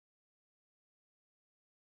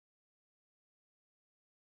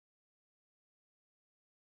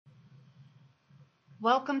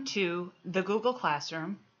Welcome to the Google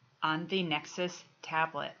Classroom on the Nexus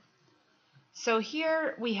tablet. So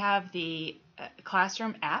here we have the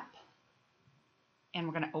Classroom app, and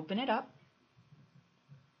we're going to open it up.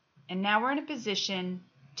 And now we're in a position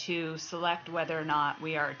to select whether or not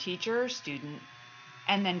we are a teacher or student,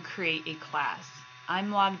 and then create a class.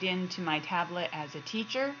 I'm logged into my tablet as a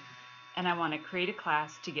teacher, and I want to create a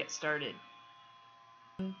class to get started.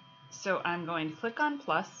 So I'm going to click on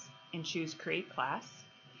plus and choose Create Class,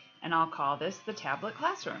 and I'll call this the Tablet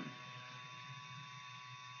Classroom.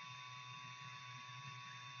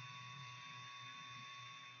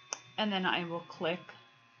 And then I will click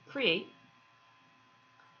Create,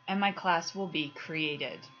 and my class will be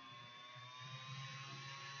created.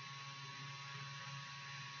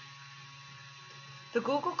 The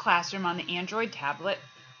Google Classroom on the Android tablet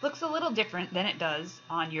looks a little different than it does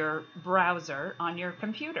on your browser on your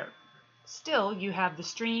computer. Still, you have the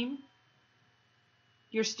stream,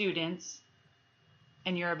 your students,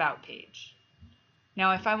 and your About page.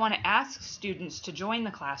 Now, if I want to ask students to join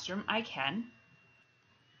the classroom, I can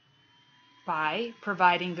by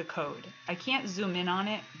providing the code. I can't zoom in on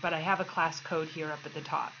it, but I have a class code here up at the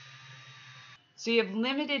top. So you have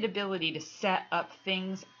limited ability to set up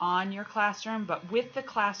things on your classroom, but with the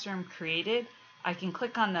classroom created, I can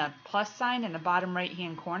click on the plus sign in the bottom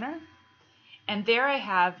right-hand corner, and there I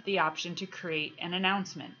have the option to create an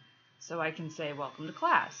announcement. So I can say, "Welcome to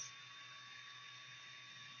class."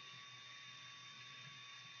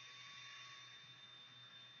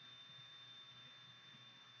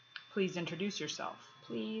 Please introduce yourself.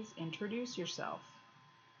 Please introduce yourself.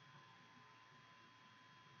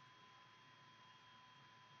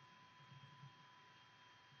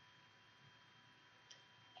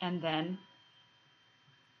 And then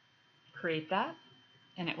create that,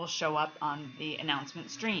 and it will show up on the announcement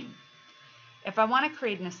stream. If I want to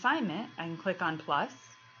create an assignment, I can click on plus,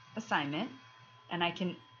 assignment, and I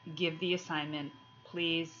can give the assignment,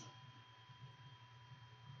 please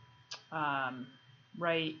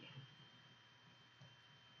write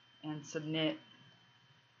and submit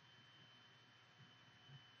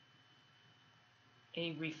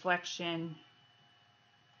a reflection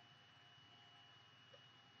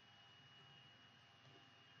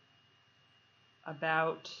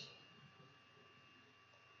about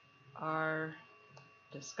our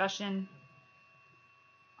discussion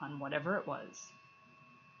on whatever it was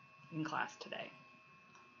in class today.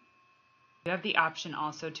 You have the option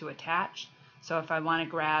also to attach. So if I want to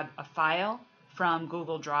grab a file from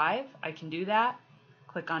Google Drive, I can do that.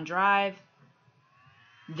 Click on Drive.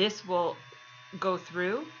 This will go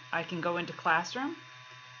through. I can go into Classroom.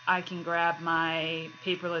 I can grab my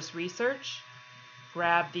paperless research,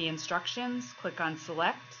 grab the instructions, click on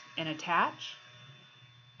Select and Attach.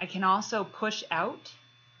 I can also push out,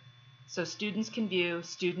 so students can view,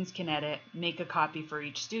 students can edit, make a copy for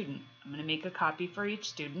each student. I'm going to make a copy for each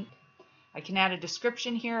student. I can add a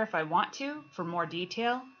description here if I want to for more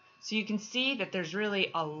detail. So you can see that there's really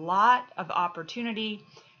a lot of opportunity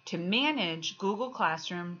to manage Google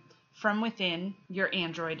Classroom from within your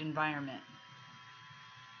Android environment.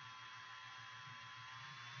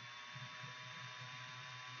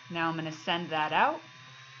 Now I'm going to send that out,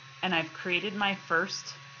 and I've created my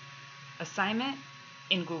first assignment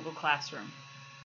in Google Classroom.